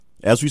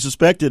As we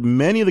suspected,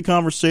 many of the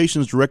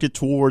conversations directed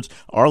towards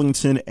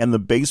Arlington and the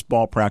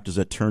baseball practice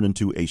that turned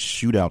into a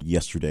shootout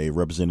yesterday.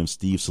 Representative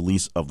Steve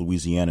Scalise of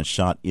Louisiana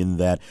shot in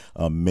that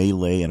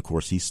melee, and of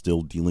course he's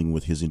still dealing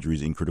with his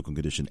injuries in critical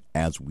condition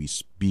as we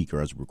speak, or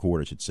as we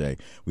record, I should say.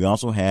 We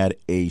also had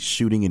a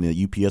shooting in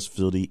the UPS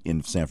facility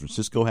in San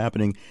Francisco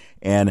happening,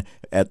 and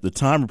at the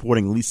time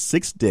reporting at least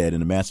 6 dead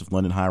in a massive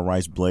London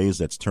high-rise blaze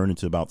that's turned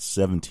into about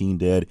 17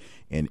 dead,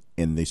 and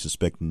they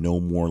suspect no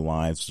more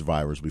live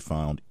survivors we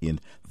found in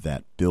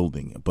that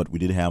building. But we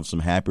did have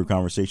some happier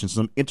conversations,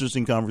 some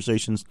interesting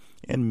conversations,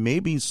 and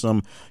maybe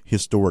some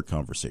historic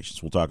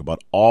conversations. We'll talk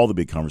about all the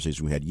big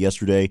conversations we had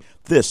yesterday.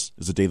 This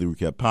is a Daily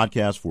Recap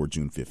podcast for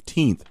June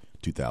 15th,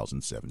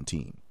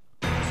 2017.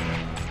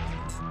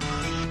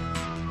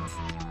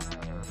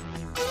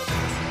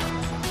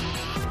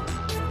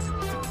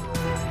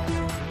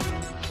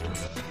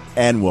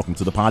 And welcome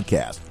to the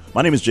podcast.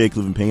 My name is Jay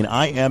Cleveland Payne.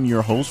 I am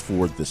your host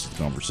for This is the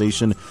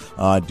Conversation.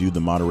 I do the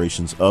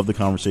moderations of the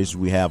conversations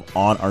we have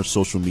on our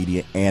social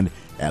media and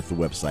at the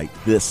website,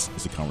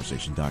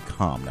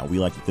 thisistheconversation.com. Now, we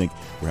like to think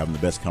we're having the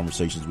best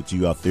conversations with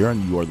you out there,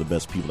 and you are the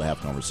best people to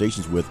have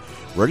conversations with.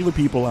 Regular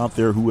people out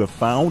there who have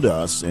found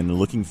us and are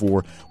looking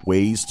for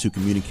ways to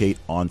communicate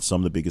on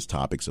some of the biggest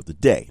topics of the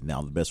day.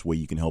 Now, the best way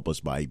you can help us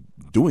by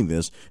doing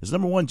this is,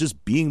 number one,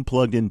 just being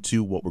plugged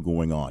into what we're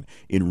going on.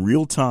 In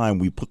real time,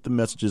 we put the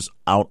messages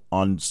out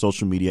on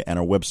social media and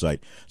our website.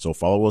 So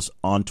follow us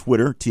on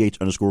Twitter,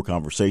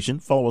 th_conversation.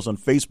 Follow us on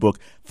Facebook,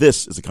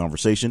 This is a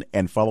Conversation,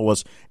 and follow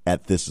us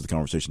at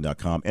thisistheconversation.com.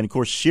 And, of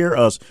course, share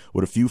us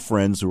with a few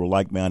friends who are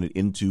like-minded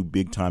into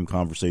big-time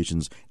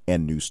conversations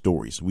and news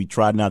stories. We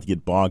tried not to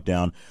get bogged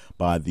down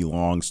by the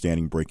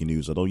long-standing breaking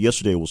news, although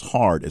yesterday was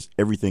hard as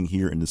everything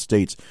here in the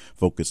States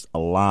focused a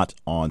lot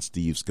on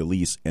Steve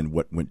Scalise and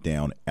what went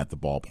down at the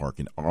ballpark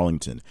in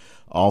Arlington.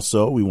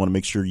 Also, we want to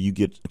make sure you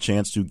get a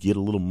chance to get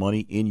a little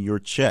money in your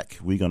check.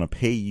 We're going to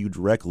pay you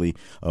directly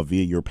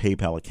via your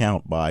PayPal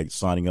account by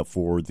signing up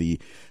for the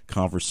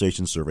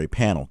Conversation Survey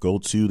Panel. Go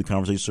to the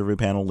Conversation Survey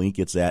Panel link.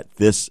 It's at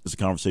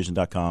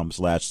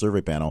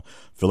thisistheconversation.com/survey panel.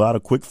 Fill out a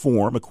quick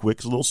form, a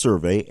quick little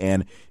survey,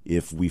 and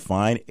if we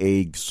find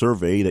a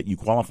survey that you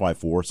qualify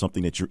for,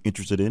 something that you're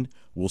interested in,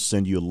 we'll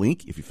send you a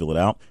link. If you fill it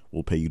out,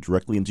 we'll pay you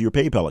directly into your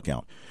PayPal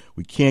account.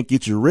 We can't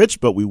get you rich,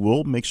 but we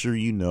will make sure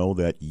you know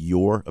that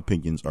your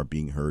opinions are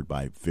being heard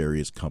by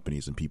various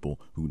companies and people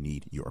who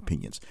need your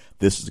opinions.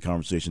 This is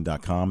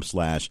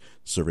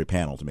theconversation.com/survey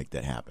panel to make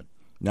that happen.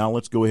 Now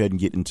let's go ahead and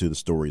get into the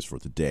stories for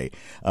today.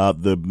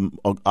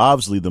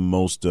 Obviously the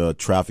most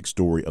traffic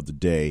story of the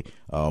day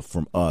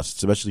from us,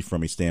 especially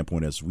from a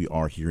standpoint as we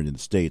are here in the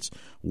States,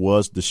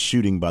 was the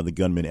shooting by the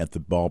gunman at the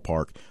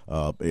ballpark.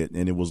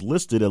 And it was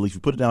listed, at least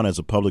we put it down as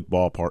a public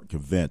ballpark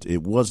event.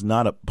 It was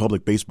not a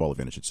public baseball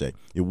event, I should say.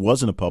 It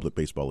wasn't a public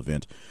baseball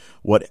event.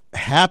 What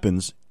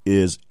happens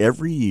is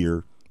every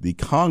year the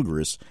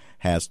Congress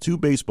has 2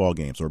 baseball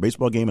games, or a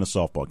baseball game and a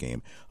softball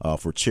game,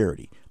 for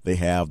charity. They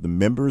have the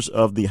members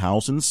of the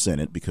House and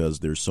Senate, because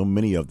there's so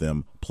many of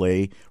them,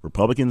 play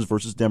Republicans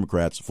versus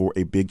Democrats for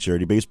a big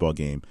charity baseball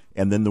game.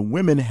 And then the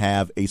women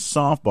have a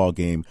softball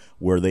game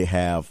where they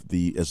have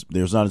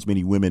there's not as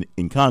many women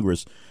in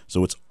Congress,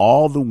 so it's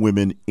all the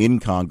women in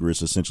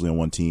Congress essentially on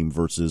one team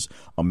versus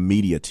a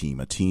media team,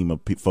 a team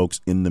of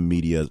folks in the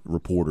media,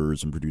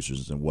 reporters and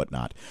producers and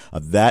whatnot.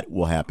 That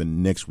will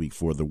happen next week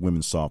for the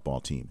women's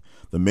softball team.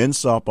 The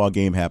men's softball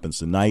game happens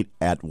tonight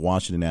at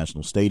Washington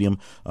National Stadium,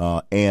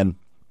 and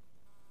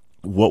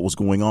what was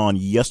going on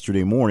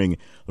yesterday morning,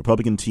 the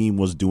Republican team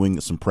was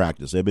doing some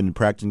practice. They've been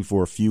practicing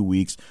for a few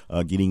weeks,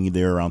 getting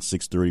there around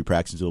 6:30,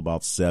 practicing until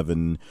about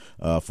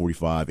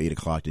 7:45, 8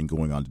 o'clock, then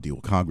going on to deal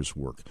with Congress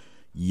work.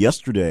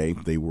 Yesterday,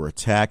 they were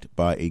attacked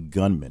by a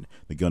gunman,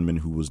 the gunman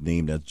who was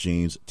named as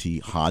James T.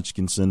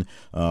 Hodgkinson,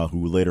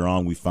 who later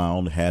on we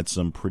found had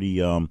some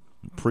pretty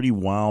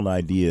wild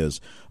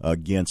ideas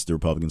against the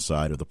Republican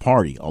side of the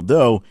party.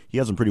 Although he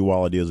has some pretty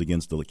wild ideas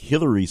against the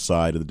Hillary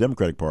side of the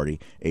Democratic Party,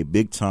 a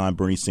big-time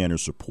Bernie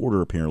Sanders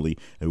supporter apparently,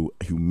 who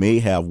may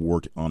have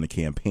worked on the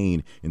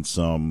campaign in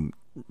some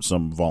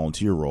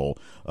volunteer role.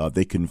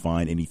 They couldn't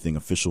find anything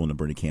official in the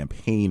Bernie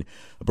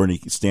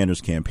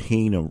Sanders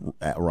campaign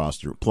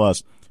roster.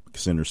 Plus,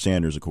 Senator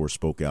Sanders, of course,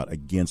 spoke out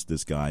against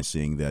this guy,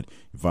 saying that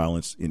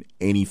violence in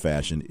any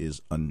fashion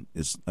is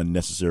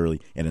unnecessarily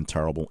and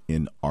intolerable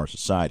in our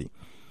society.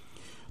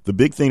 The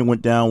big thing that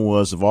went down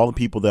was, of all the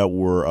people that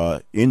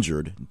were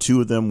injured,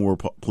 2 of them were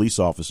police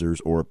officers,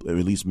 or at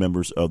least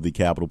members of the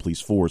Capitol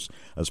Police Force,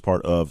 as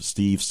part of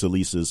Steve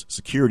Scalise's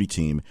security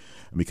team.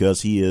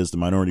 Because he is the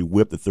minority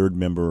whip, the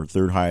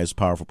third highest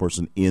powerful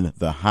person in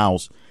the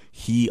House,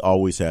 he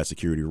always has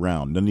security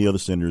around. None of the other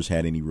senators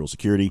had any real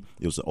security.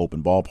 It was an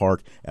open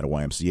ballpark at a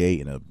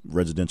YMCA in a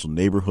residential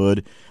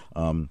neighborhood.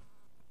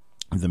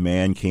 The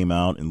man came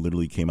out and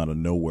literally came out of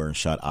nowhere and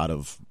shot out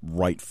of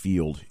right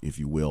field, if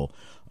you will,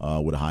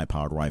 with a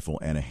high-powered rifle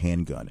and a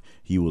handgun.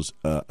 He was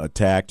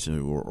attacked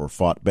or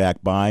fought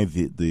back by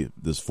the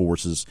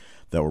forces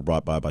that were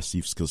brought by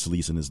Steve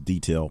Scalise and his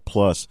detail,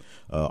 plus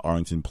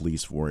Arlington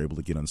police were able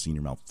to get on scene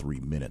in about 3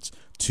 minutes.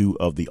 2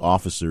 of the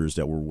officers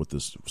that were with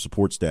the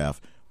support staff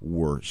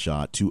were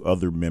shot. 2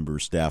 other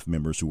staff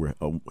members who were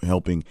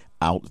helping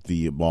out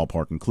the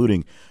ballpark,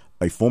 including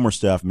a former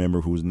staff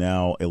member who is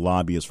now a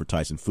lobbyist for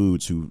Tyson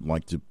Foods, who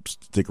liked to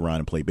stick around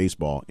and play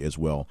baseball as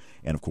well.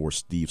 And, of course,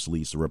 Steve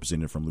Scalise, the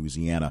representative from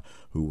Louisiana,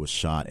 who was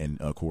shot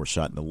and, of course,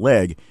 shot in the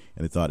leg.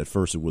 And they thought at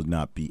first it would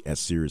not be as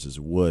serious as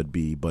it would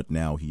be, but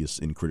now he is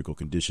in critical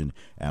condition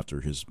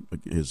after his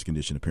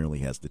condition apparently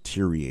has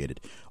deteriorated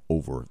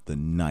over the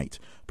night.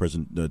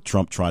 President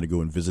Trump tried to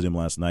go and visit him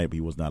last night, but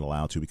he was not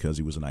allowed to because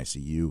he was in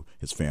ICU.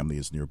 His family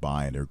is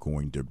nearby, and they're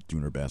going to do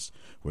their best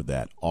with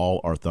that.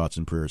 All our thoughts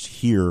and prayers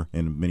here,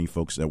 and many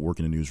folks that work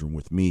in the newsroom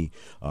with me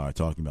are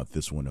talking about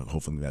this one,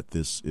 hopefully that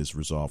this is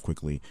resolved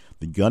quickly.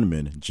 The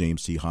gunman,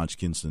 James T.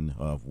 Hodgkinson,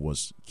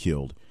 was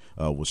killed,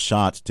 was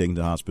shot, taken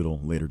to the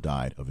hospital, later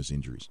died of his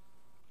injuries.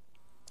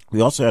 We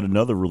also had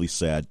another really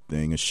sad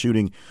thing, a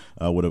shooting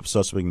with a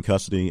suspect in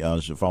custody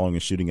following a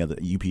shooting at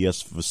the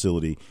UPS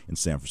facility in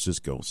San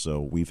Francisco.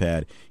 So we've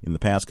had, in the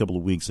past couple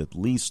of weeks, at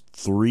least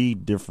 3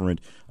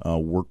 different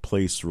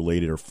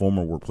workplace-related or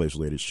former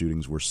workplace-related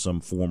shootings where some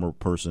former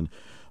person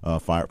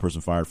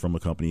fired from a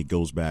company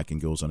goes back and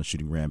goes on a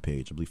shooting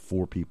rampage. I believe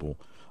 4 people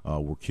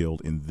were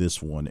killed in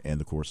this one, and,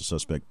 of course, the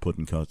suspect put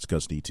in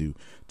custody to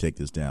take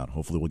this down.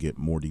 Hopefully we'll get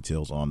more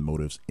details on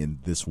motives in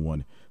this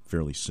one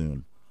fairly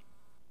soon.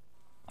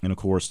 And, of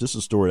course, this is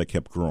a story that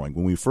kept growing.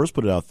 When we first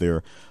put it out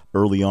there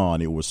early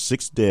on, it was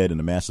 6 dead in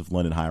a massive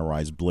London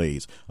high-rise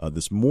blaze.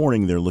 This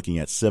morning, they're looking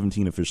at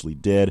 17 officially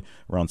dead,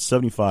 around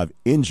 75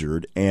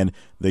 injured, and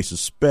they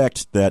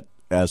suspect that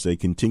as they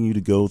continue to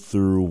go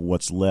through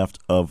what's left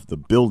of the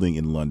building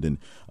in London,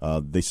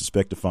 they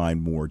suspect to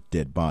find more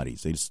dead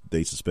bodies. They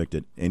suspect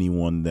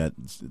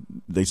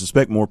they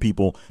suspect more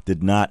people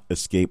did not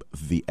escape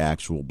the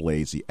actual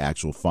blaze, the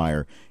actual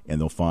fire,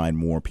 and they'll find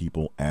more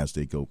people as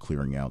they go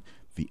clearing out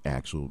the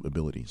actual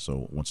ability.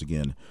 So once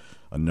again,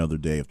 another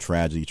day of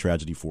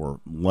tragedy for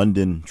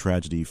London,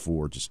 tragedy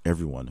for just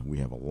everyone. We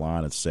have a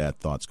lot of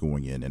sad thoughts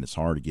going in, and it's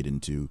hard to get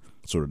into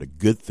sort of the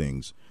good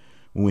things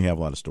when we have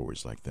a lot of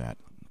stories like that.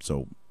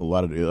 So a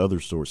lot of the other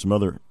stories, some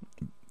other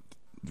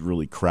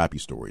really crappy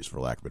stories, for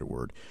lack of a better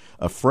word.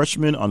 A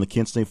freshman on the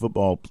Kent State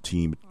football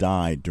team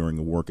died during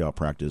a workout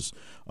practice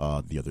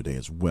the other day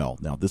as well.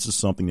 Now, this is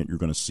something that you're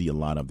going to see a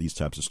lot of these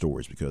types of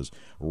stories because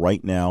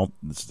right now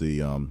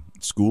the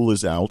school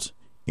is out,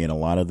 and a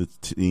lot of the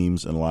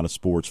teams and a lot of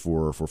sports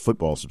for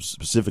football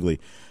specifically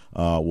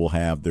will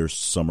have their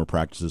summer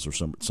practices, or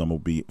some will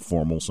be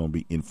formal, some will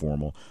be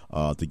informal,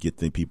 to get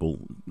the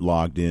people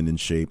logged in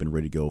shape and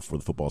ready to go for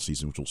the football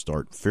season, which will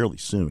start fairly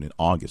soon in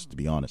August, to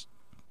be honest.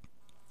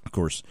 Of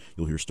course,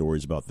 you'll hear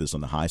stories about this on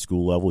the high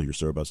school level. You'll hear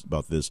stories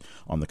about this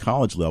on the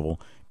college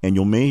level. And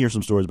you may hear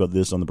some stories about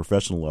this on the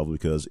professional level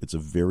because it's a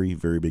very,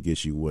 very big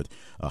issue with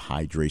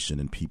hydration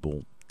and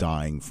people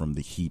dying from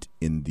the heat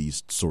in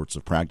these sorts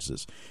of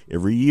practices.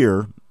 Every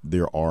year,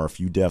 there are a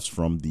few deaths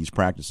from these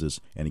practices,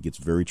 and it gets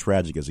very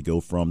tragic as they go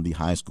from the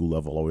high school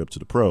level all the way up to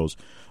the pros.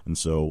 And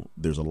so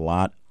there's a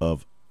lot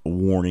of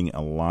warning,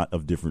 a lot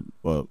of different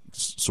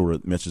sort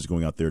of messages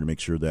going out there to make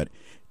sure that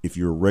if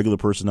you're a regular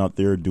person out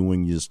there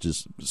doing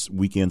just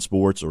weekend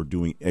sports or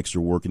doing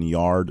extra work in the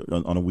yard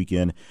on a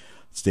weekend,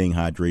 staying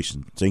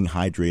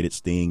hydrated,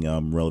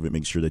 staying relevant,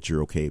 making sure that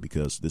you're okay,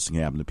 because this can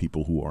happen to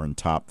people who are in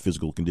top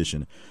physical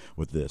condition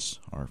with this.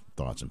 Our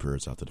thoughts and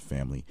prayers out to the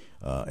family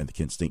and the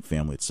Kent State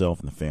family itself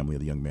and the family of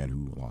the young man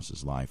who lost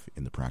his life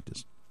in the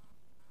practice.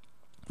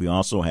 We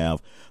also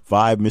have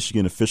 5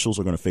 Michigan officials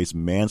are going to face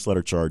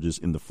manslaughter charges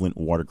in the Flint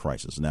water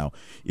crisis. Now,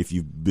 if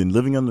you've been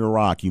living under a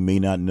rock, you may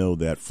not know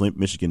that Flint,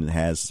 Michigan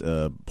has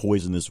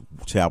poisonous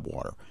tap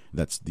water.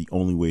 That's the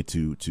only way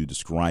to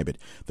describe it.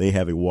 They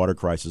have a water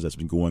crisis that's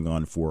been going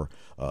on for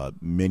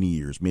many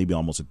years, maybe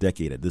almost a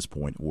decade at this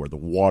point, where the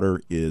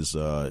water is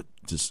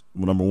just,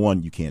 well, number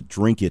one, you can't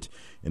drink it,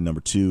 and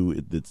number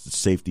two, the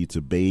safety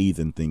to bathe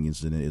and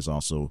things in it is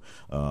also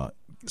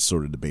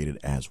sort of debated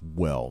as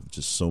well.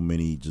 Just so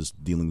many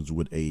just dealings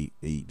with a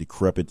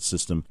decrepit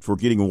system for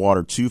getting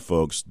water to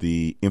folks.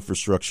 The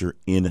infrastructure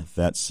in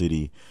that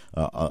city,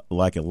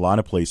 like a lot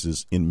of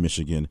places in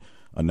Michigan,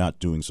 are not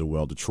doing so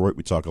well. Detroit,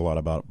 we talk a lot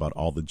about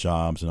all the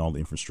jobs and all the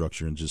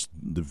infrastructure and just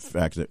the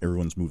fact that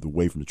everyone's moved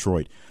away from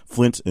Detroit.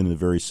 Flint in a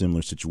very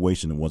similar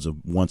situation. It was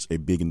once a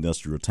big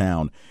industrial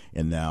town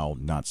and now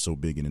not so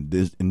big in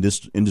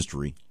this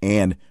industry.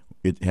 And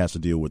it has to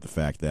deal with the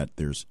fact that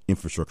there's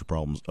infrastructure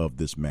problems of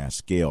this mass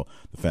scale.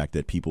 The fact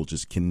that people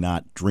just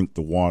cannot drink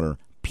the water,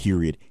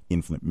 period,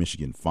 in Flint,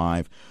 Michigan.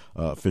 5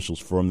 officials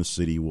from the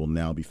city will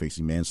now be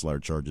facing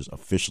manslaughter charges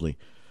officially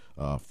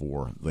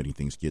for letting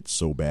things get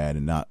so bad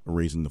and not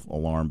raising the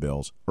alarm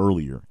bells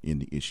earlier in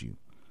the issue.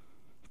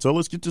 So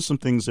let's get to some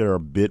things that are a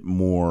bit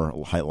more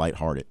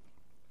lighthearted.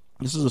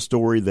 This is a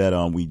story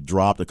that we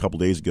dropped a couple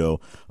days ago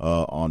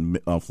on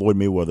Floyd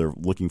Mayweather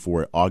looking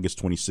for an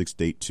August 26th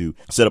date to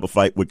set up a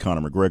fight with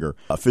Conor McGregor.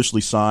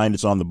 Officially signed.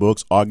 It's on the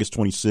books. August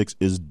 26th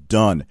is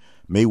done.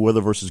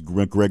 Mayweather versus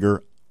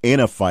McGregor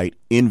in a fight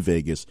in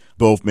Vegas.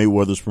 Both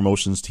Mayweather's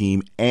promotions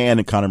team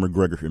and Conor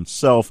McGregor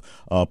himself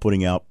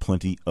putting out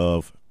plenty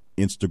of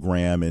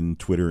Instagram and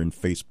Twitter and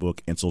Facebook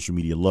and social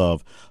media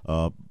love,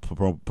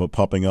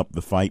 popping up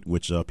the fight,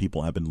 which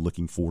people have been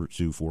looking forward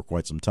to for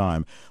quite some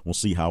time. We'll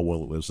see how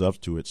well it lives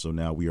up to it. So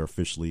now we are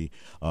officially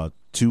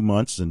 2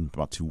 months and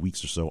about 2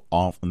 weeks or so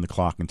off on the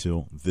clock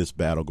until this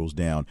battle goes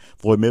down.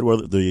 Floyd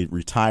Mayweather, the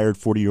retired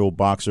 40-year-old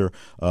boxer,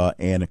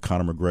 and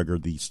Conor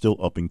McGregor, the still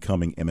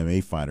up-and-coming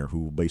MMA fighter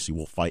who basically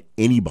will fight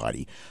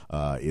anybody,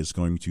 is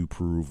going to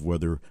prove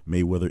whether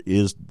Mayweather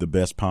is the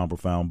best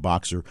pound-for-pound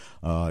boxer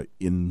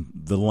in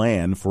the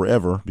land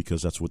forever,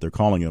 because that's what they're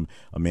calling him,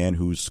 a man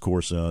who's, of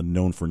course,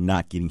 known for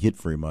not getting hit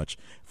very much,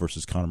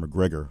 versus Conor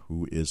McGregor,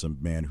 who is a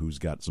man who's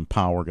got some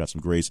power, got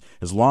some grace,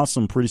 has lost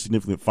some pretty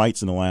significant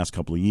fights in the last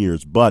couple of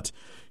years, but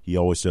he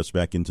always steps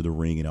back into the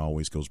ring and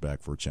always goes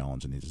back for a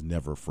challenge, and is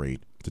never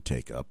afraid to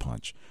take a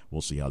punch.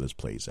 We'll see how this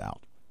plays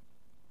out.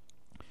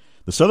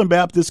 The Southern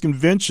Baptist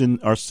Convention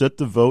are set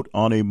to vote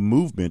on a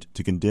movement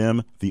to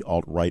condemn the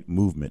alt-right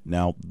movement.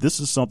 Now, this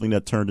is something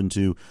that turned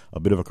into a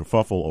bit of a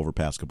kerfuffle over the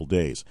past couple of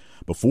days.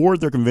 Before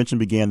their convention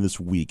began this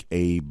week,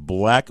 a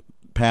black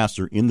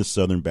pastor in the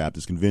Southern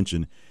Baptist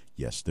Convention,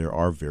 yes, there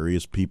are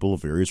various people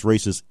of various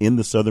races in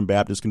the Southern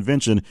Baptist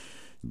Convention,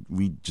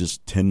 we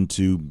just tend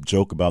to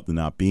joke about the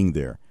not being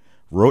there,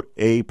 wrote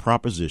a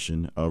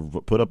proposition,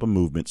 put up a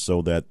movement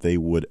so that they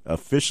would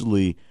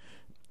officially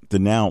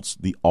denounce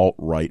the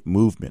alt-right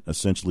movement,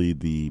 essentially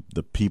the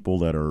people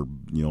that are,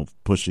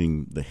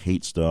 pushing the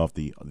hate stuff,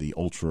 the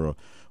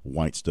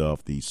ultra-white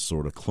stuff, the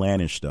sort of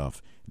clannish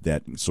stuff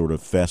that sort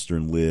of fester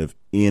and live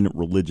in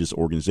religious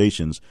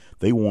organizations.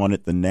 They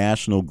wanted the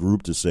national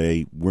group to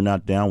say, we're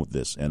not down with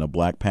this, and a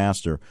black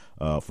pastor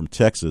from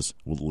Texas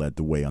led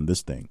the way on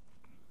this thing.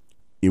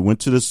 It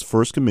went to this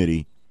first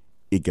committee.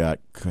 It got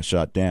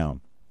shot down.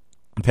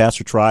 The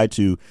pastor tried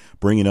to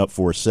bring it up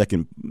for a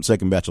second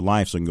batch of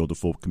life so it can go to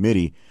full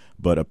committee,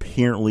 but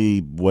apparently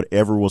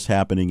whatever was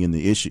happening in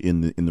the issue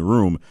in the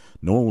room,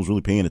 no one was really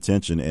paying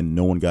attention, and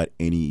no one paid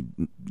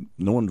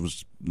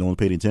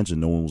attention.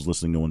 No one was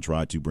listening. No one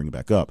tried to bring it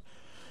back up.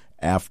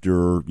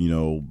 After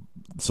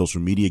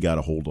social media got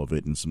a hold of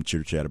it and some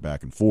chitter chatter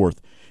back and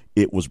forth,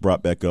 it was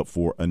brought back up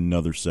for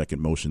another second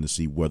motion to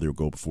see whether it would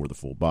go before the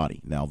full body.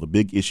 Now, the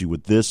big issue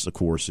with this, of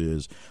course,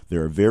 is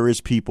there are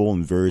various people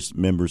and various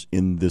members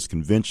in this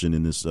convention,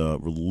 in this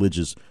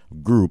religious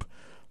group,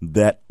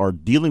 that are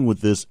dealing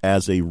with this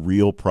as a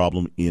real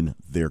problem in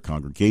their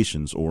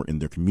congregations or in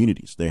their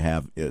communities.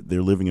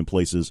 They're living in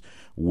places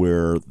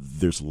where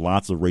there's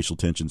lots of racial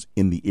tensions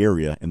in the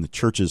area, and the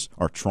churches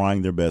are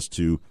trying their best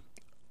to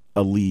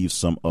alleviate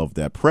some of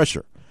that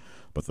pressure.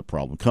 But the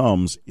problem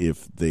comes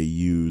if they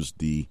use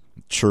the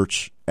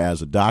church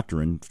as a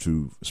doctrine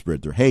to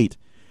spread their hate.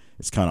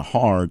 It's kind of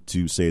hard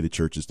to say the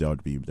church is there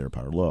to be their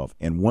power of love.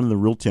 And one of the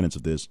real tenets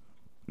of this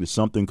is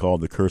something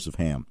called the curse of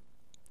Ham.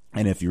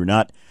 And if you're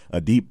not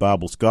a deep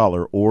Bible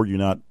scholar, or you're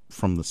not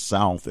from the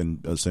South,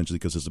 and essentially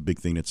because it's a big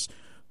thing that's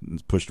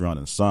pushed around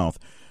in the South,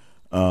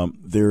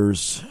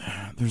 there's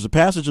a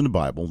passage in the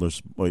Bible,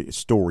 there's a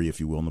story, if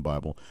you will, in the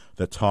Bible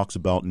that talks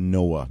about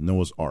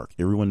Noah's Ark.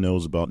 Everyone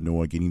knows about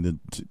Noah getting the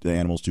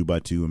animals 2 by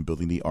 2 and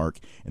building the ark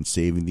and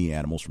saving the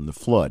animals from the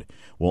flood.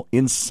 Well,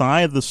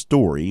 inside the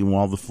story,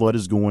 while the flood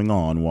is going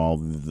on, while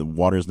the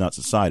water is not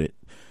subsided,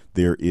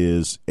 there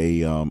is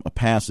a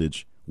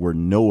passage where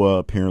Noah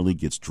apparently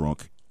gets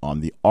drunk on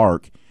the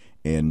ark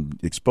and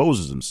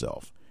exposes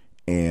himself.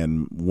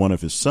 And one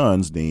of his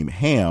sons, named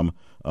Ham,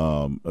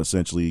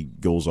 essentially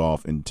goes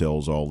off and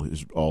tells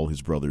all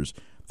his brothers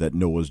that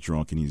Noah's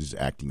drunk and he's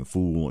acting a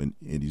fool and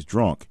he's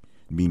drunk.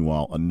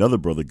 Meanwhile, another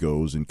brother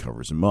goes and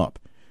covers him up.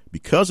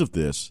 Because of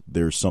this,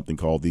 there's something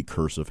called the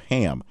curse of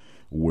Ham,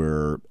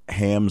 where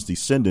Ham's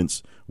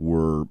descendants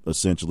were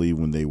essentially,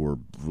 when they were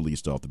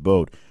released off the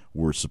boat,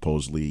 were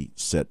supposedly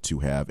set to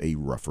have a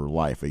rougher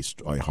life,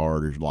 a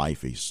harder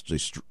life,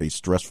 a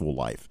stressful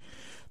life.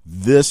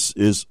 This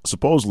is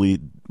supposedly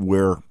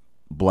where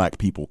black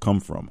people come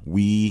from.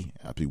 We,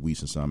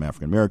 since I'm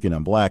African American,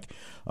 I'm black,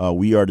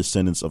 we are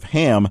descendants of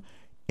Ham,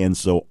 and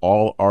so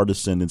all our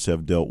descendants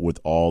have dealt with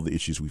all the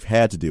issues we've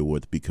had to deal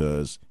with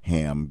because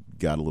Ham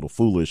got a little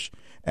foolish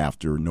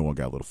after Noah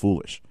got a little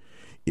foolish.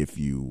 If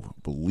you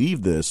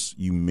believe this,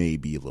 you may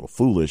be a little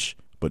foolish,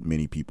 but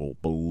many people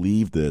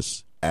believe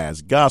this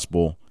as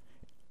gospel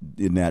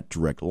in that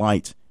direct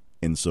light,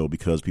 and so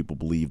because people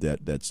believe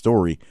that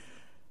story,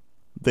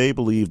 they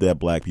believe that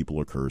black people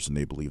are cursed, and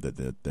they believe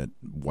that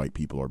white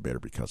people are better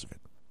because of it.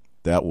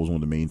 That was one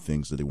of the main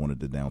things that they wanted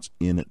to denounce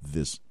in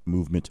this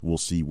movement. We'll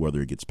see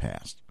whether it gets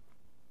passed.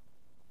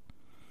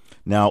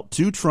 Now,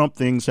 two Trump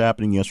things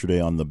happening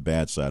yesterday on the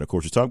bad side. Of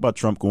course, we talked about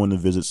Trump going to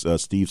visit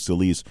Steve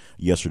Scalise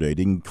yesterday.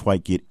 Didn't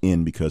quite get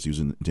in because he was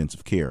in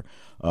intensive care.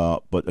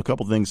 But a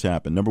couple things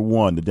happened. Number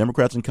one, the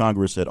Democrats in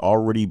Congress had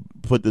already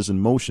put this in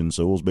motion,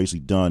 so it was basically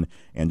done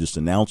and just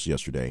announced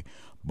yesterday.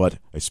 But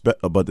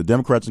the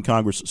Democrats in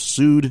Congress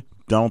sued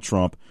Donald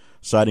Trump,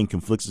 citing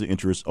conflicts of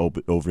interest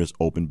over his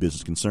open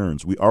business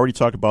concerns. We already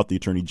talked about the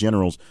attorney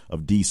generals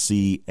of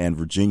D.C. and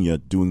Virginia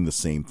doing the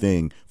same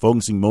thing,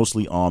 focusing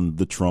mostly on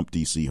the Trump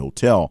D.C.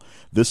 hotel.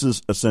 This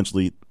is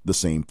essentially the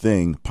same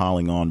thing,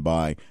 piling on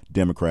by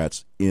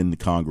Democrats in the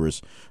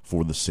Congress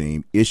for the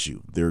same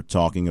issue. They're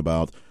talking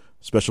about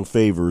special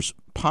favors,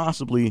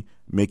 possibly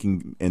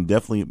making and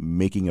definitely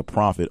making a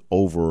profit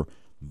over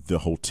the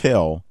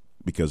hotel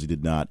because he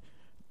did not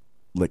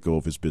let go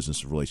of his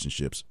business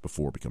relationships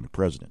before becoming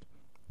president.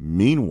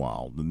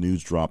 Meanwhile, the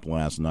news dropped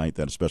last night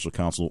that a special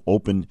counsel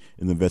opened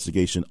an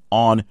investigation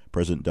on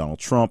President Donald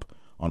Trump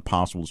on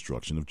possible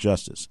obstruction of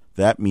justice.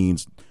 That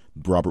means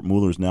Robert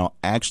Mueller is now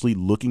actually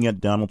looking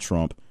at Donald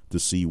Trump to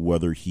see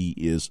whether he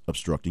is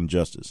obstructing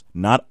justice.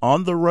 Not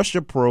on the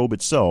Russia probe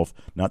itself,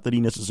 not that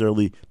he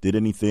necessarily did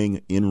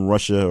anything in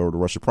Russia or the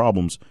Russia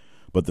problems,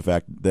 but the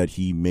fact that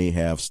he may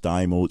have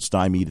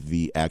stymied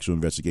the actual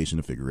investigation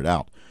to figure it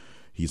out.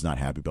 He's not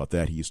happy about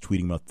that. He is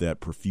tweeting about that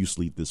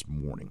profusely this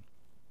morning.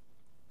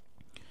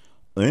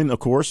 And, of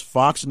course,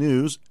 Fox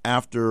News,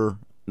 after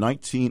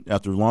launching in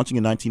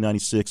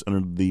 1996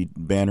 under the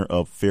banner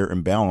of Fair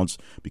and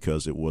Balanced,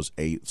 because it was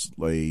a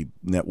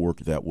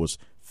network that was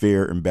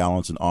fair and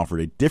balanced and offered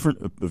a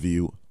different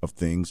view of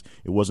things.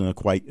 It wasn't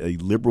quite a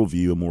liberal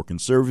view, a more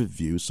conservative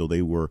view, so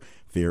they were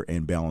fair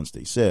and balanced,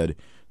 they said.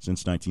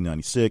 Since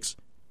 1996,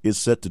 is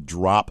set to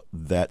drop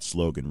that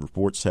slogan.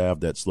 Reports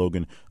have that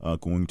slogan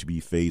going to be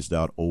phased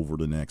out over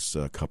the next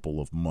couple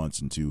of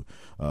months into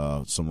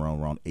somewhere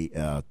around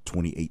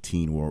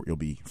 2018, where it'll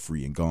be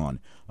free and gone.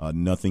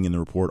 Nothing in the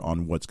report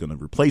on what's going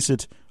to replace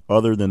it,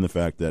 other than the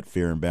fact that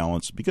fair and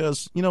balanced,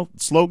 because,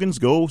 slogans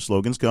go,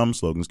 slogans come,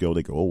 slogans go,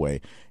 they go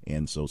away.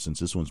 And so since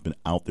this one's been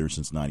out there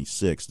since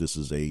 96, this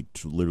is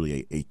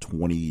literally a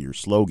 20-year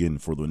slogan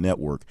for the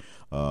network.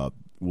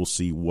 We'll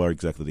see where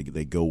exactly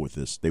they go with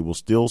this. They will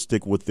still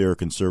stick with their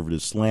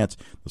conservative slant.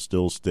 They'll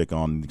still stick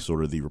on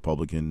sort of the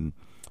Republican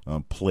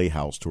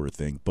playhouse sort of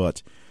thing,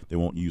 but they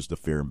won't use the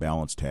fair and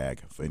balanced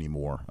tag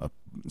anymore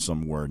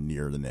somewhere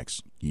near the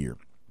next year.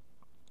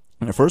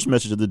 And the first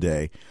message of the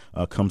day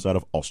comes out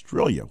of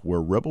Australia, where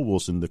Rebel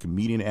Wilson, the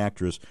comedian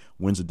actress,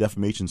 wins a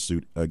defamation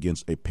suit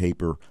against a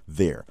paper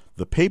there.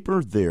 The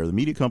paper there, the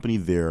media company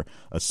there,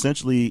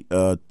 essentially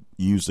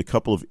used a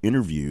couple of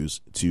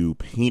interviews to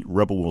paint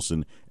Rebel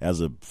Wilson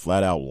as a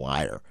flat-out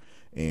liar.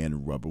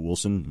 And Rebel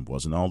Wilson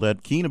wasn't all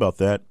that keen about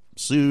that,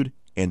 sued,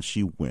 and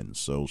she wins.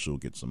 So she'll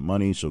get some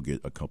money, she'll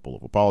get a couple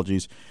of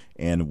apologies,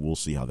 and we'll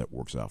see how that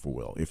works out for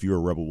Will. If you're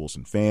a Rebel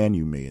Wilson fan,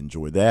 you may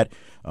enjoy that.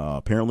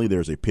 Apparently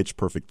there's a Pitch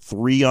Perfect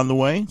 3 on the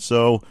way,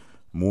 so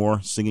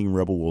more singing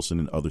Rebel Wilson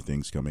and other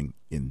things coming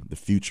in the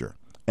future.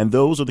 And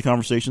those are the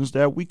conversations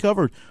that we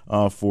covered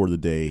for the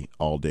day,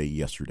 all day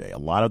yesterday. A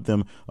lot of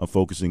them are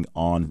focusing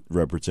on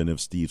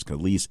Representative Steve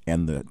Scalise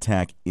and the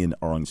attack in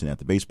Arlington at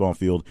the baseball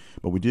field.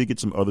 But we did get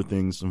some other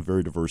things, some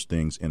very diverse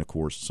things, and, of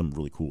course, some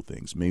really cool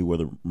things.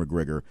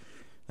 Mayweather-McGregor,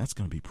 that's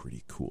going to be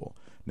pretty cool.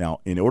 Now,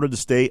 in order to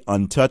stay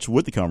in touch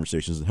with the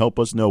conversations and help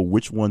us know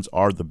which ones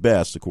are the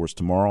best, of course,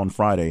 tomorrow on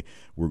Friday,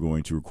 we're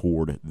going to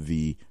record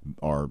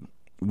our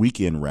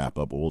weekend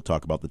wrap-up. We'll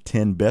talk about the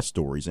 10 best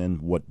stories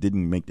and what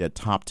didn't make that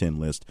top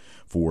 10 list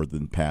for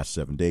the past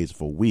 7 days, a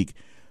full week.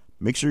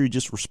 Make sure you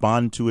just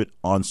respond to it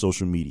on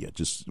social media.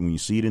 Just when you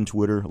see it in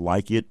Twitter,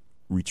 like it,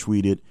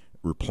 retweet it,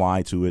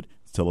 reply to it,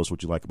 tell us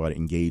what you like about it,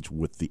 engage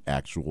with the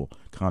actual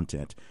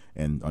content.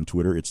 And on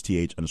Twitter, it's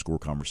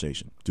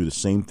th_conversation. Do the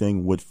same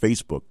thing with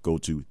Facebook. Go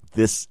to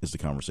This Is the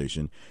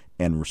Conversation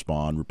and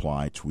respond,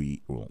 reply,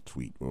 tweet, or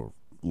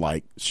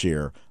like,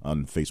 share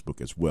on Facebook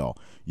as well.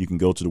 You can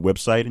go to the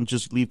website and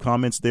just leave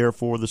comments there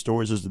for the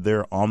stories as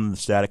they're on the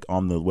static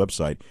on the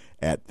website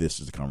at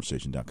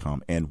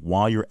thisistheconversation.com. And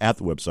while you're at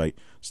the website,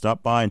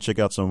 stop by and check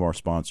out some of our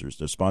sponsors.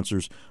 The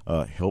sponsors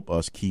help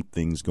us keep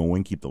things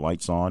going, keep the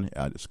lights on.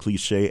 As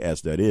cliche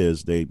as that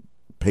is, they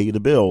pay the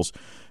bills.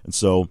 And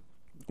so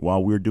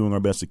while we're doing our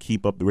best to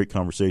keep up the great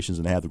conversations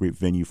and have the great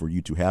venue for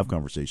you to have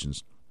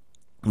conversations,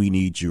 we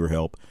need your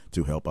help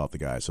to help out the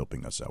guys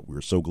helping us out.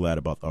 We're so glad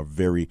about our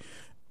very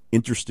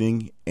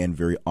interesting and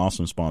very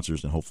awesome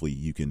sponsors, and hopefully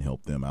you can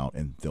help them out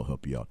and they'll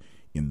help you out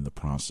in the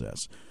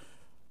process.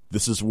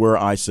 This is where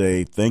I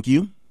say thank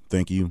you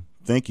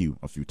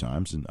a few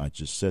times, and I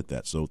just said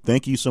that. So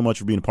thank you so much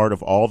for being a part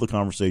of all the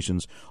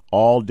conversations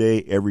all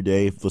day, every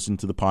day, listening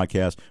to the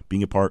podcast,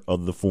 being a part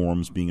of the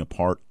forums, being a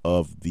part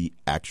of the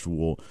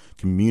actual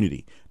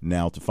community.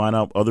 Now, to find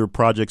out other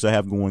projects I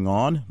have going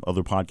on,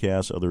 other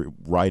podcasts, other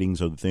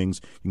writings, other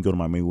things, you can go to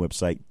my main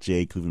website,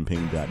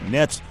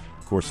 jclevelandpayne.net.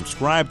 course,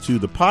 subscribe to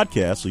the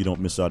podcast so you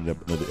don't miss out on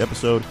another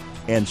episode,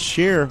 and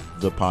share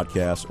the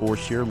podcast or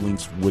share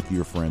links with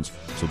your friends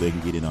so they can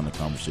get in on the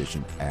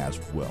conversation as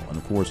well. And,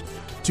 of course,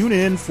 tune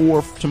in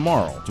for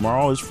tomorrow.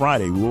 Tomorrow is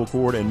Friday. We will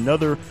record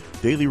another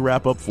daily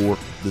wrap-up for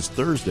this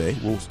Thursday.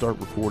 We'll start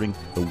recording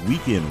the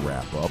weekend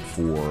wrap-up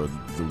for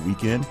the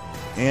weekend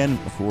and,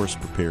 of course,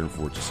 prepare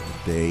for just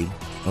a day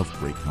of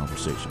great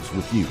conversations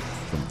with you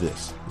from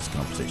This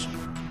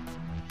Conversation.